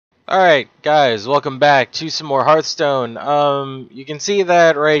Alright, guys, welcome back to some more Hearthstone. You can see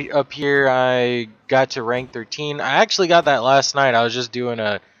that right up here I got to rank 13. I actually got that last night. I was just doing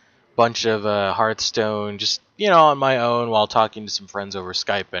a bunch of Hearthstone, just, on my own while talking to some friends over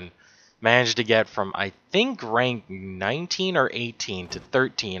Skype, and managed to get from, I think, rank 19 or 18 to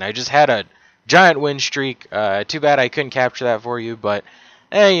 13. I just had a giant win streak. Too bad I couldn't capture that for you, but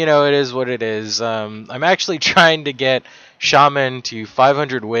hey, it is what it is. I'm actually trying to get Shaman to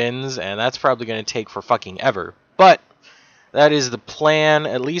 500 wins, and that's probably going to take for fucking ever. But that is the plan,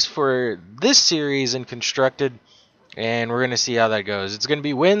 at least for this series in Constructed, and we're going to see how that goes. It's going to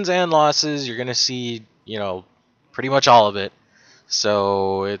be wins and losses. You're going to see, pretty much all of it.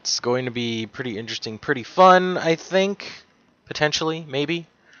 So it's going to be pretty interesting, pretty fun, I think, potentially, maybe.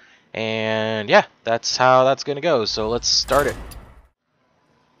 And yeah, that's how that's going to go. So let's start it.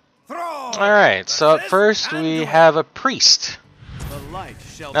 Alright, so up first we have a priest.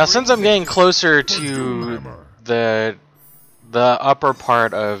 Now since I'm getting closer to the upper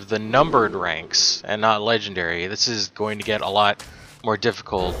part of the numbered ranks and not legendary, this is going to get a lot more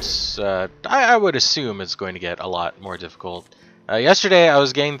difficult. I would assume it's going to get a lot more difficult. Yesterday I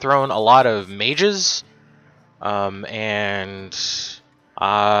was getting thrown a lot of mages, and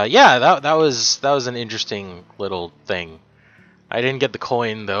yeah, that was an interesting little thing. I didn't get the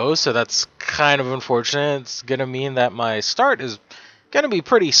coin though, so that's kind of unfortunate. It's gonna mean that my start is gonna be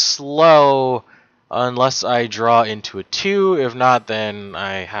pretty slow unless I draw into a 2. If not, then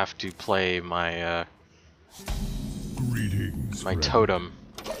I have to play my my totem.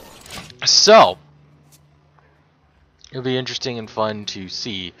 So it'll be interesting and fun to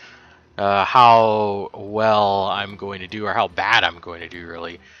see how well I'm going to do, or how bad I'm going to do,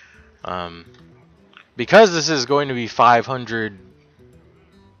 really. Because this is going to be 500,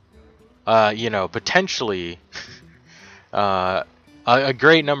 potentially a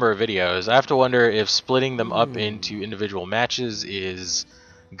great number of videos, I have to wonder if splitting them up into individual matches is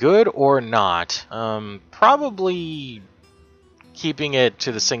good or not. Probably keeping it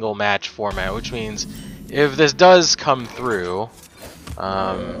to the single match format, which means if this does come through,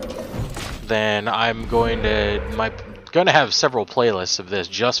 then I'm going to have several playlists of this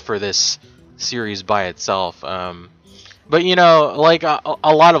just for this series by itself. But like a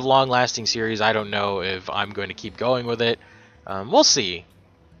lot of long-lasting series, I don't know if I'm going to keep going with it. We'll see.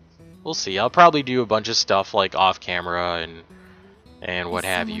 We'll see. I'll probably do a bunch of stuff like off camera and what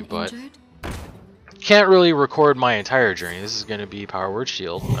have you, but can't really record my entire journey. This is going to be Power Word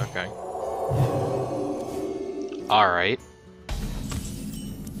Shield. Okay. Alright.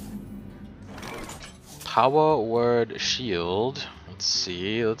 Power Word Shield. Let's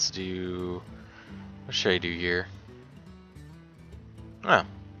see. Let's do... What should I do here? Oh.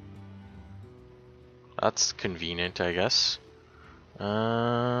 That's convenient, I guess.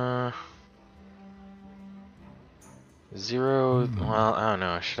 0... Well, I don't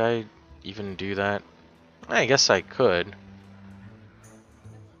know. Should I even do that? I guess I could.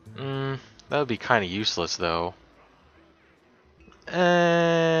 That would be kind of useless, though.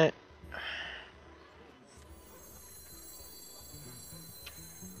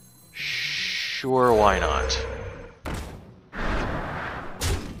 Sure, why not?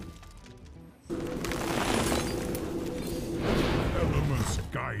 Elements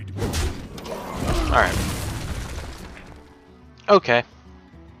guide me. Alright. Okay.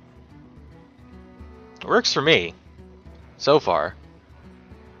 Works for me. So far.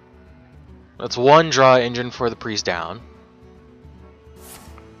 That's one draw engine for the priest down.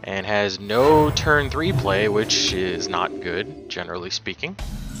 And has no turn 3 play, which is not good, generally speaking.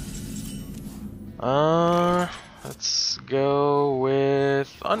 Let's go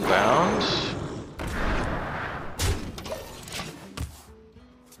with Unbound.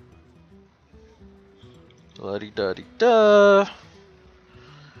 La-di-da-di-da.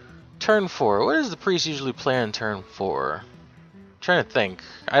 Turn 4. What does the priest usually play on turn 4? I'm trying to think.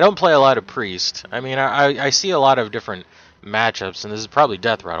 I don't play a lot of priest. I mean, I see a lot of different matchups, and this is probably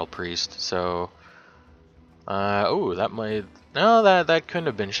Death Rattle Priest, so... oh, that might... No, that couldn't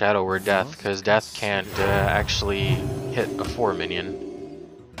have been Shadow Word Death, because Death can't actually hit a 4 minion.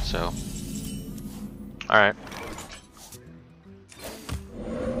 So... Alright.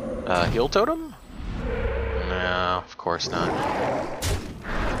 Heal Totem? No, of course not.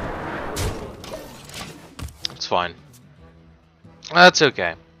 It's fine. That's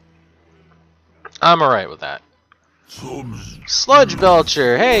okay. I'm alright with that. Sludge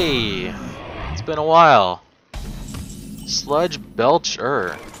Belcher, hey! It's been a while. Sludge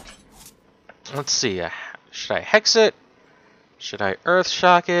Belcher. Let's see. Should I Hex it? Should I Earth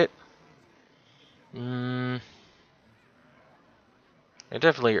Shock it? I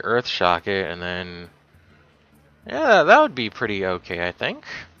definitely Earth Shock it, and then... Yeah, that would be pretty okay, I think.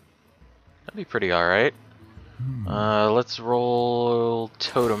 That'd be pretty alright. Let's roll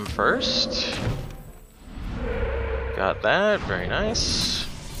Totem first. Got that, very nice.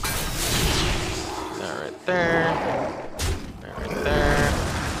 That right there. That right there.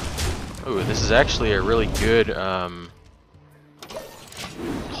 Ooh, this is actually a really good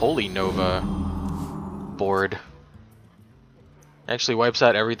Holy Nova board. Actually wipes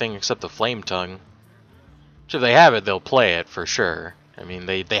out everything except the Flame Tongue. Which if they have it, they'll play it for sure. I mean,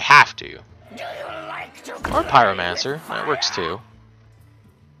 they have to. Or Pyromancer, that works too.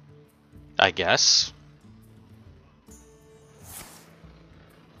 I guess.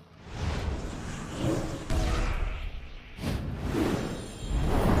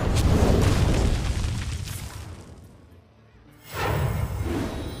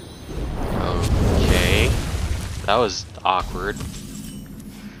 Okay. That was awkward.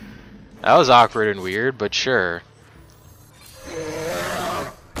 That was awkward and weird, but sure.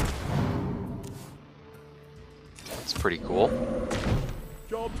 That's pretty cool.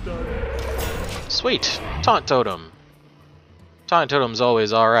 Job's done. Sweet! Taunt Totem. Taunt Totem's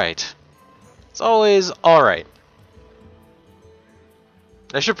always alright. It's always alright.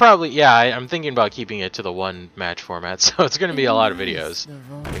 I should probably... Yeah, I'm thinking about keeping it to the one match format, so it's going to be a lot of videos,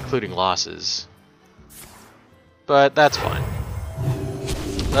 including losses. But that's fine.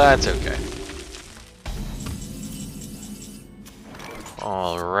 That's okay.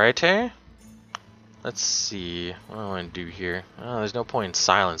 Alrighty. Let's see. What do I want to do here? Oh, there's no point in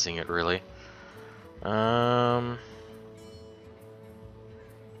silencing it, really.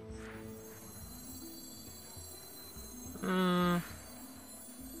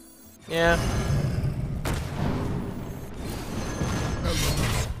 Yeah.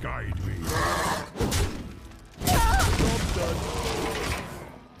 Elements guide me.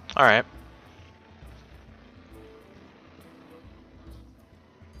 Alright.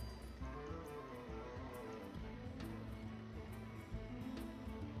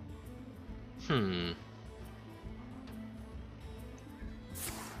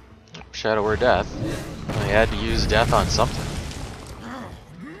 Shadow or Death. I had to use Death on something.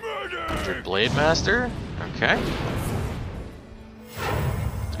 Blade Master? Okay.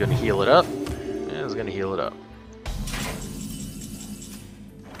 It's gonna heal it up. Yeah, it's gonna heal it up.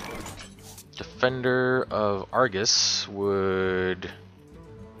 Defender of Argus would...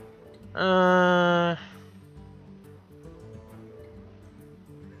 Well,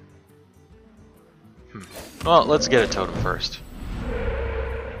 let's get a totem first.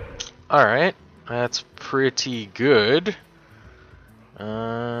 Alright, that's pretty good.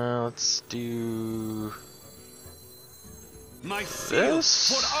 Let's do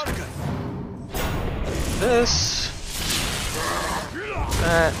this,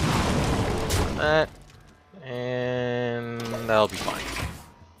 that, and that'll be fine.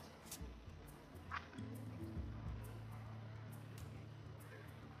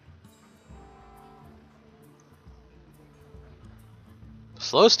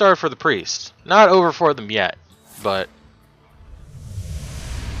 Slow start for the priest. Not over for them yet, but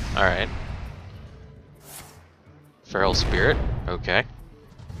alright. Feral Spirit, okay.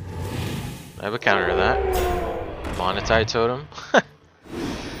 I have a counter to that. Monetite Totem.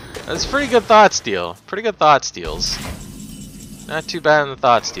 That's pretty good thought steal. Pretty good thought steals. Not too bad in the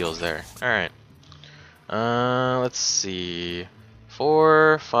thought steals there. Alright. Let's see.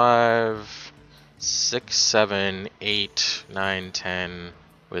 4, 5, 6, 7, 8, 9, 10.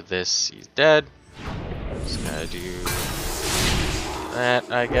 With this, he's dead. Just gotta do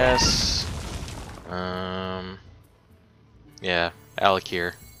that, I guess. Yeah,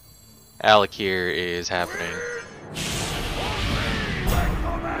 Alakir. Alakir is happening.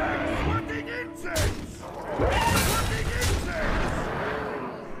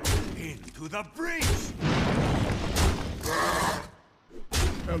 Into the breach.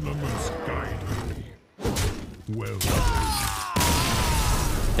 Elements guide me. Well done.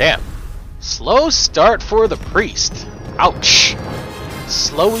 Damn. Slow start for the priest. Ouch.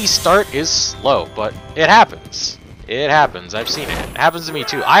 Slowy start is slow, but it happens. It happens. I've seen it. It happens to me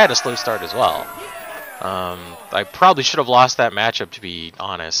too. I had a slow start as well. I probably should have lost that matchup, to be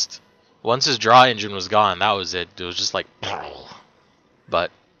honest. Once his draw engine was gone, that was it. It was just like...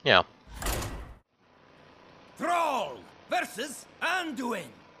 But, you know. Thrall versus Anduin.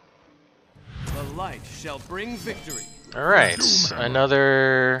 The light shall bring victory. Alright,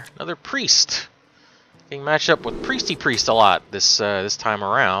 another priest. Being matched up with Priesty Priest a lot this time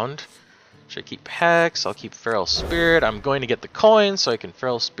around. Should I keep Hex? I'll keep Feral Spirit. I'm going to get the coin so I can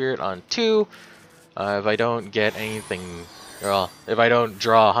Feral Spirit on 2. If I don't get anything Well, if I don't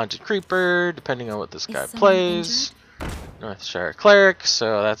draw a Haunted Creeper, depending on what this guy plays. Northshire Cleric,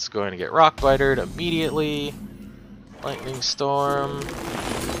 so that's going to get Rockbitered immediately. Lightning Storm.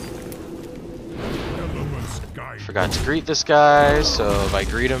 Forgot to greet this guy, so if I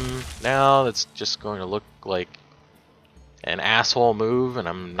greet him now, that's just going to look like an asshole move, and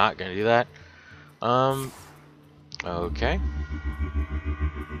I'm not going to do that. Okay.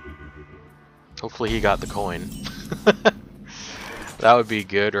 Hopefully he got the coin. That would be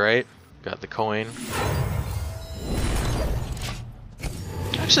good, right? Got the coin.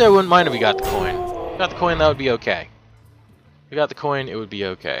 Actually, I wouldn't mind if we got the coin. If we got the coin, that would be okay. If we got the coin, it would be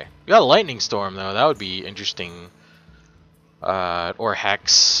okay. We got a lightning storm though. That would be interesting. Or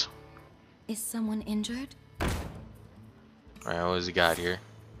hex. Is someone injured? Alright, what has he got here?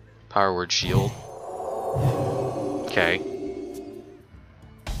 Power word shield. Okay.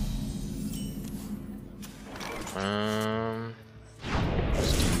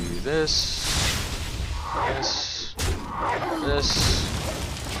 Let's do this.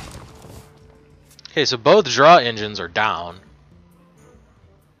 Okay, so both draw engines are down.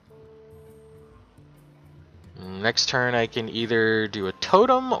 Next turn I can either do a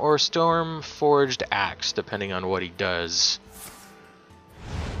totem or storm forged axe, depending on what he does.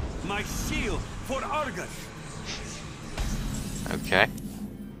 My shield for Argus. Okay.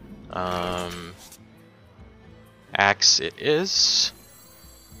 Axe it is.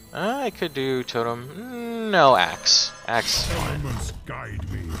 I could do totem. No, axe. Axe is fine. Elements guide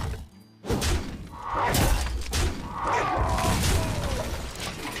me.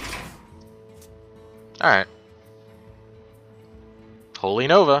 Alright. Holy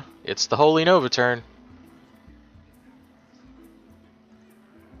Nova. It's the Holy Nova turn.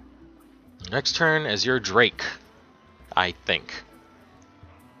 Next turn is your Drake, I think.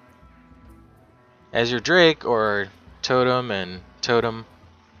 As your Drake, or Totem and Totem.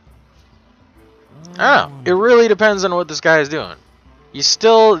 I don't know. It really depends on what this guy is doing. He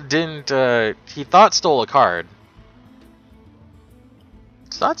still didn't, he thought stole a card.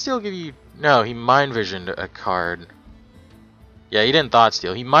 Does thought steal give you... No, he mind visioned a card. Yeah, he didn't thought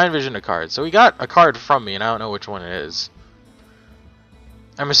steal. He mind visioned a card. So he got a card from me, and I don't know which one it is.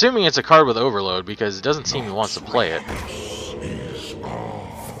 I'm assuming it's a card with overload because it doesn't seem he wants to play it.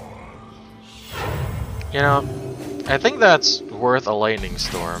 You know, I think that's worth a lightning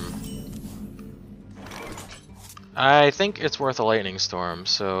storm. I think it's worth a lightning storm,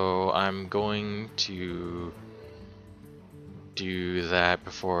 so I'm going to do that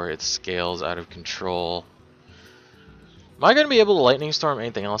before it scales out of control. Am I going to be able to lightning storm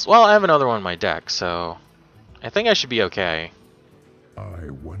anything else? Well, I have another one in my deck, so I think I should be okay. I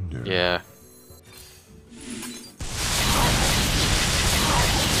wonder. Yeah.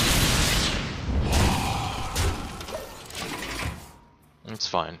 It's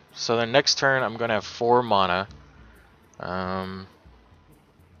fine. So then next turn I'm gonna have 4 mana. Huh.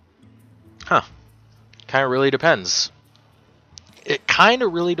 Kinda really depends. It kinda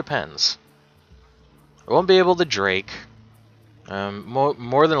really depends. I won't be able to Drake.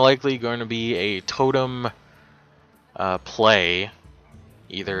 More than likely going to be a totem play.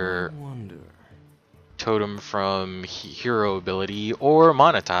 Either totem from hero ability or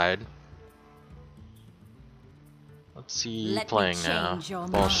Monotide. What's he playing now?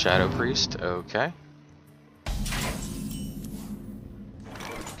 Ball Shadow Priest, okay.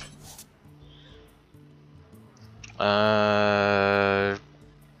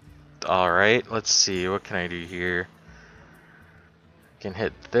 Alright, let's see, what can I do here? I can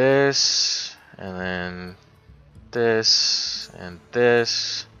hit this, and then this, and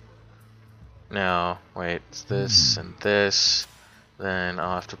this. No, wait, it's this and this. Then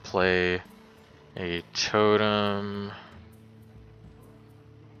I'll have to play a totem.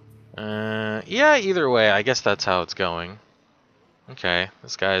 Yeah, either way, I guess that's how it's going. Okay,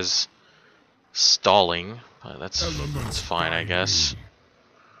 this guy's stalling, but that's fine, I guess.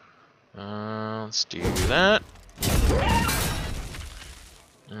 Let's do that.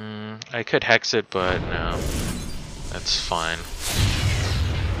 I could hex it, but no, that's fine.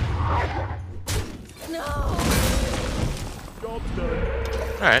 No.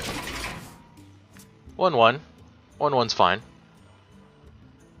 Alright. 1-1. 1-1's fine.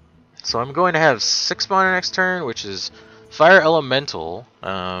 So I'm going to have 6 mana next turn, which is Fire Elemental.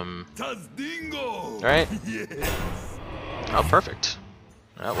 Right? Yes. Oh, perfect.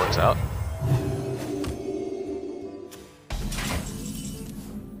 That works out.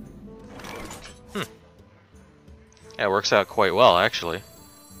 Yeah, it works out quite well, actually.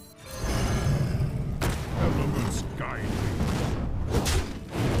 Elements guide me.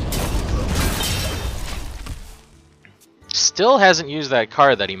 still hasn't used that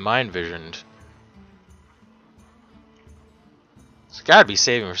card that he mind visioned. He's gotta be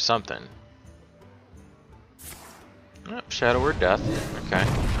saving for something. Oh, Shadow Word Death. Okay.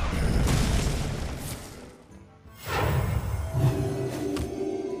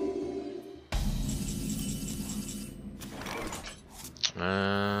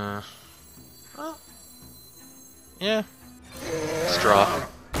 Well, yeah. Straw.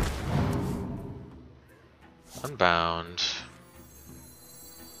 Unbound.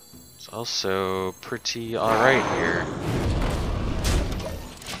 It's also pretty alright here.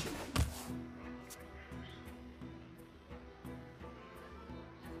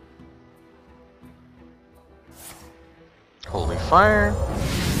 Holy Fire.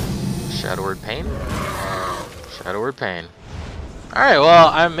 Shadow Word Pain. Shadow Word Pain. Alright, well,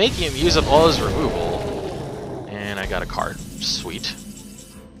 I'm making him use up all his removal. And I got a card. Sweet.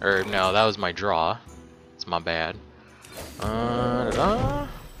 Or, no, that was my draw. It's my bad.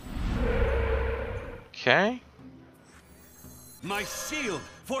 Okay. My shield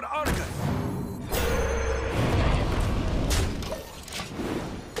for Argus.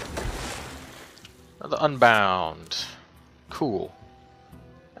 Another Unbound. Cool.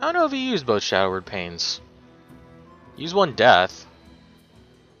 I don't know if he used both Shadow Word Pains. Use one death.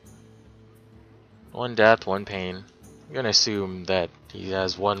 One death, one pain. I'm gonna assume that he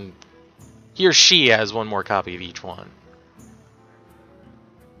has one. He or she has one more copy of each one.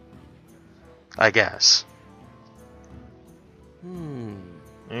 I guess. I mean,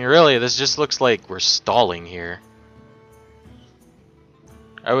 really, this just looks like we're stalling here.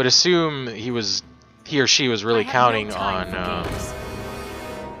 I would assume he or she was really counting on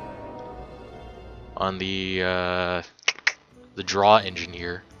the draw engine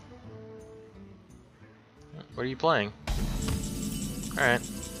here. What are you playing? All right.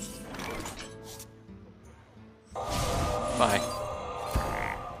 Bye.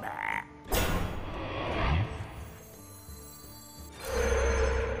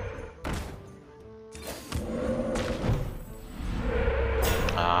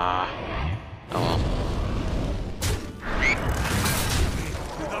 Oh well.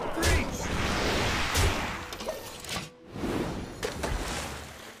 To the breach.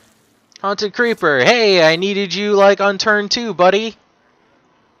 Haunted Creeper, hey, I needed you like on turn 2, buddy.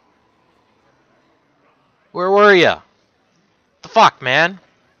 Where were ya? The fuck, man?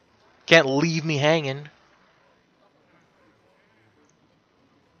 Can't leave me hanging.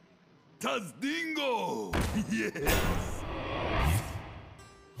 Tazdingo. Yes.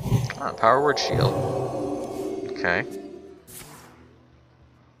 Ah, Power Word Shield. Okay.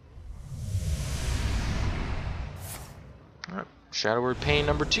 Shadow Word Pain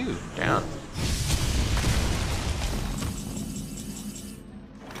number 2 down.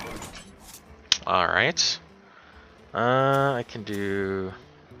 Alright. I can do...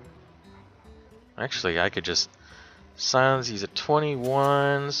 Actually, I could just silence. He's at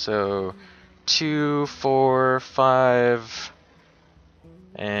 21, so 2, 4, 5,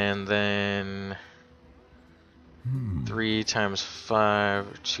 and then 3 times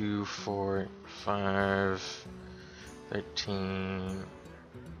 5, 2, 4, 5, 13.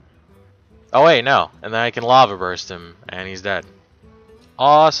 Oh wait, no. And then I can Lava Burst him, and he's dead.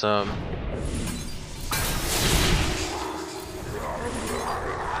 Awesome.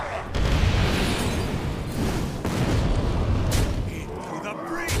 Into the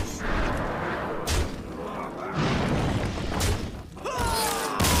breach.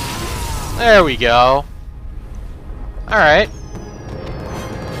 There we go. Alright.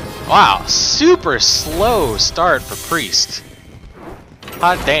 Wow, super slow start for Priest.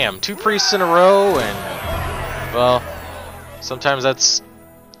 Hot damn, 2 Priests in a row, and well, sometimes that's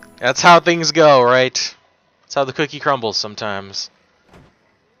how things go, right? That's how the cookie crumbles sometimes.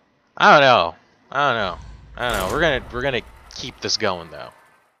 I don't know. We're gonna keep this going though.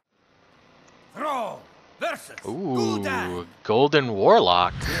 Thrall versus Ooh, Gul'dan. Golden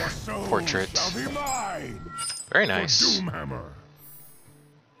Warlock Your soul portrait. shall be mine. Very For nice. Doomhammer.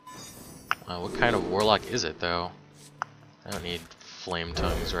 What kind of Warlock is it though? I don't need Flame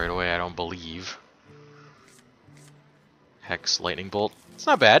Tongues right away, I don't believe. Hex Lightning Bolt. It's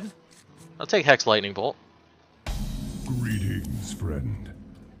not bad. I'll take Hex Lightning Bolt. Greetings, friend.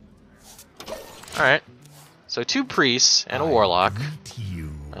 Alright. So 2 Priests and a Warlock. Greet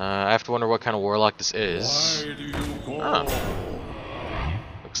you. I have to wonder what kind of Warlock this is. Why do you call? Oh.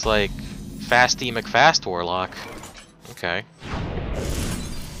 Looks like Fasty McFast Warlock. Okay.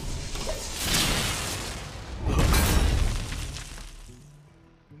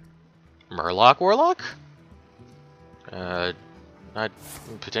 Murloc Warlock? Not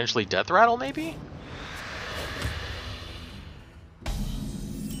potentially Death Rattle, maybe?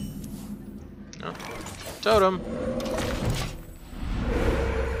 No. Totem.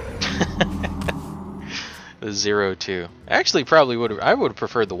 The 0-2. Actually, probably would have. I would have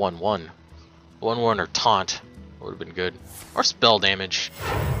preferred the 1-1. 1-1 or taunt would have been good, or spell damage.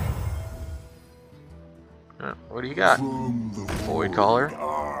 What do you got? Void Caller.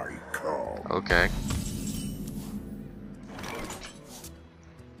 Okay.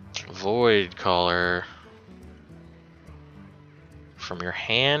 Void Caller. From your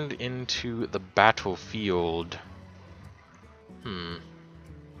hand into the battlefield.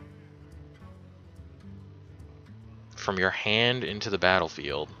 From your hand into the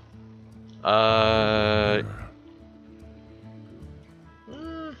battlefield.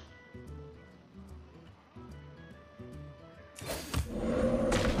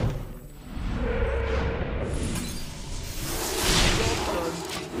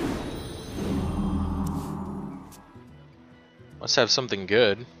 Must have something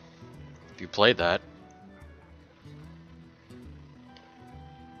good if you played that.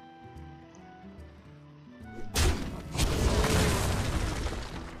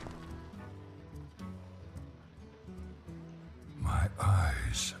 My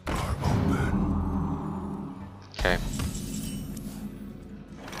eyes are open. Okay.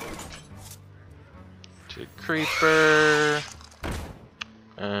 To Creeper.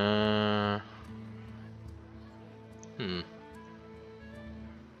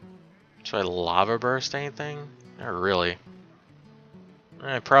 Should I Lava Burst anything? Not really.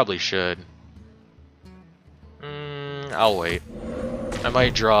 I probably should. I'll wait. I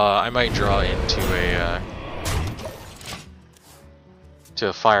might draw into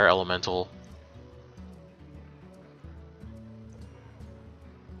a fire elemental.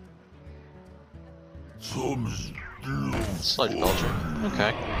 Sludge Belcher.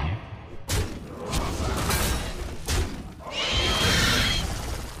 Okay.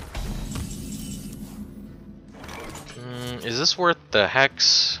 Is this worth the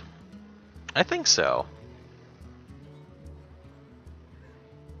hex? I think so.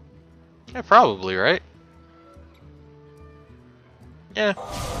 Yeah, probably, right? Yeah.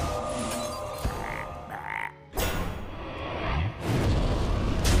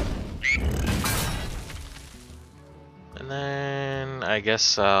 And then I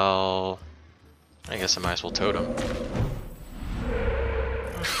guess I might as well totem.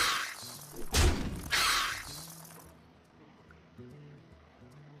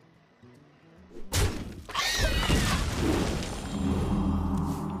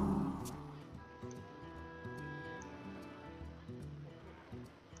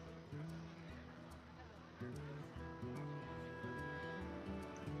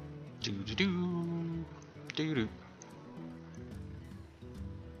 Do-do-do.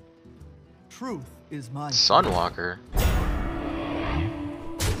 Truth is my Sunwalker.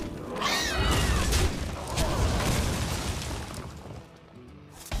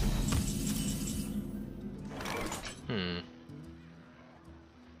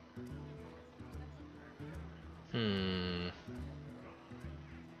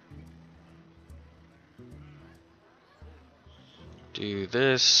 Do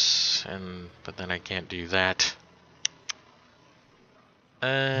this, but then I can't do that.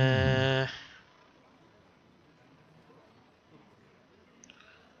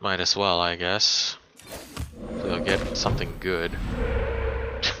 Might as well, I guess. Hopefully I'll get something good.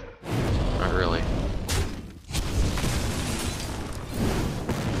 Not really.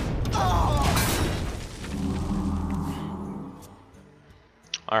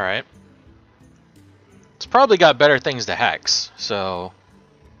 Alright. It's probably got better things to hex, so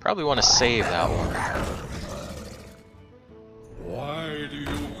probably want to save that one. Why do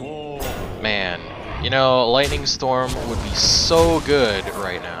you call? Man, you know, Lightning Storm would be so good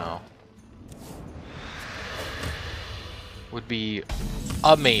right now. Would be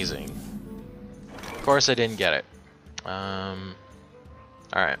amazing. Of course I didn't get it.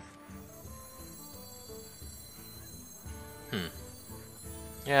 Alright.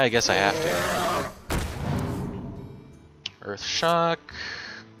 Yeah, I guess I have to. Earth Shock.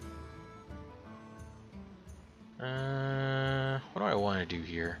 What do I want to do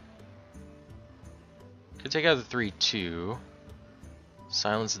here? Could take out the 3-2.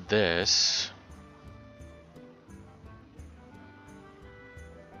 Silence this.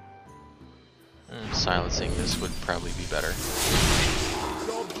 Silencing this would probably be better.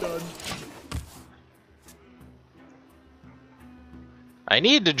 job done. I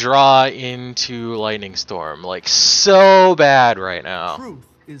need to draw into Lightning Storm, like, so bad right now. Truth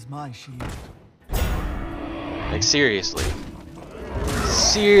is my shield. Like, seriously.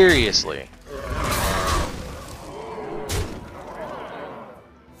 Seriously.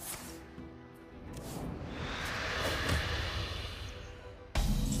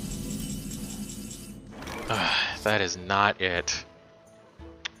 That is not it.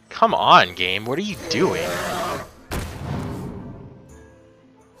 Come on, game. What are you doing?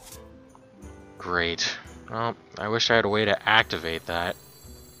 Great. Well, I wish I had a way to activate that.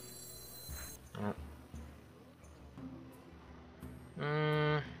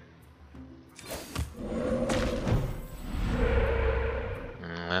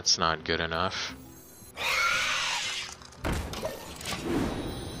 That's not good enough.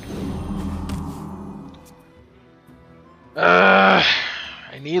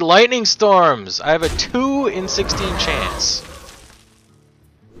 I need lightning storms. I have a 2 in 16 chance.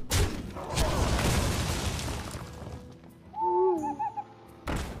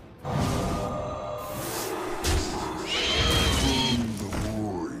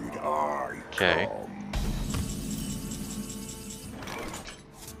 Okay.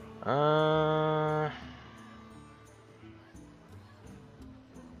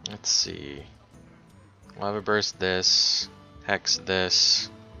 Let's see. Lava burst this, hex this.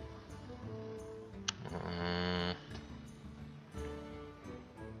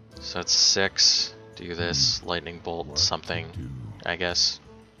 So that's 6. Do this, lightning bolt, something, I guess.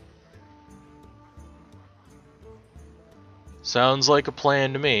 Sounds like a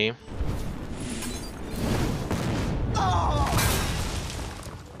plan to me.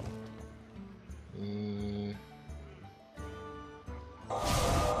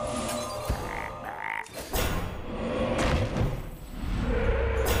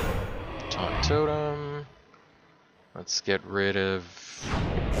 Totem. Let's get rid of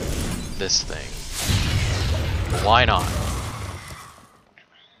this thing. Why not?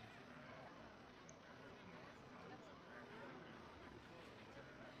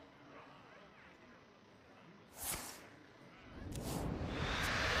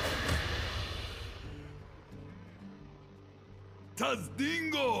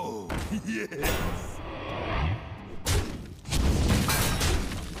 Tazdingo! Yes!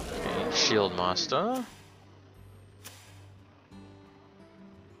 Okay, Shield Master.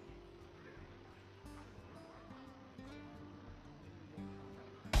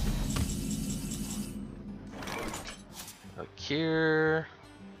 Look here.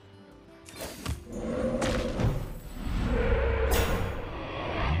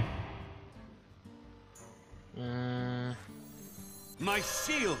 My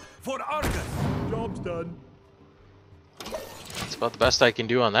shield for Argus! Job's done. That's about the best I can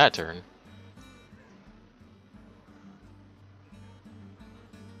do on that turn.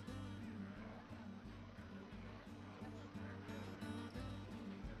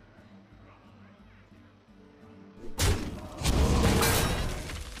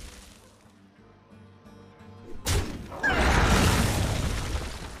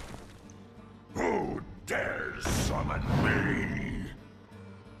 Who dares summon me?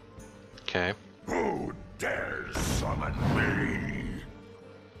 Okay. Who dares summon me?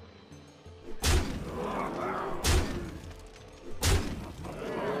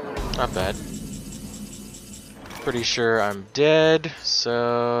 Not bad. Pretty sure I'm dead,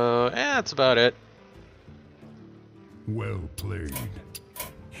 so that's about it. Well played.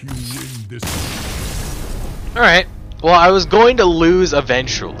 You win this. Alright. Well, I was going to lose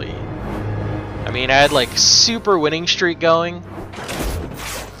eventually. I mean, I had like super winning streak going.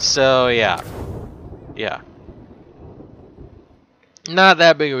 So yeah. Yeah. Not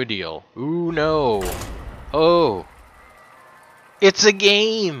that big of a deal. Ooh, no. Oh. It's a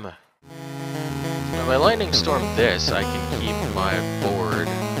game! Now, if I lightning storm this, I can keep my board.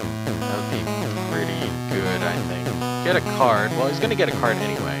 That would be pretty good, I think. Get a card. Well, he's gonna get a card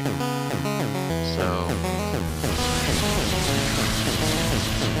anyway. So,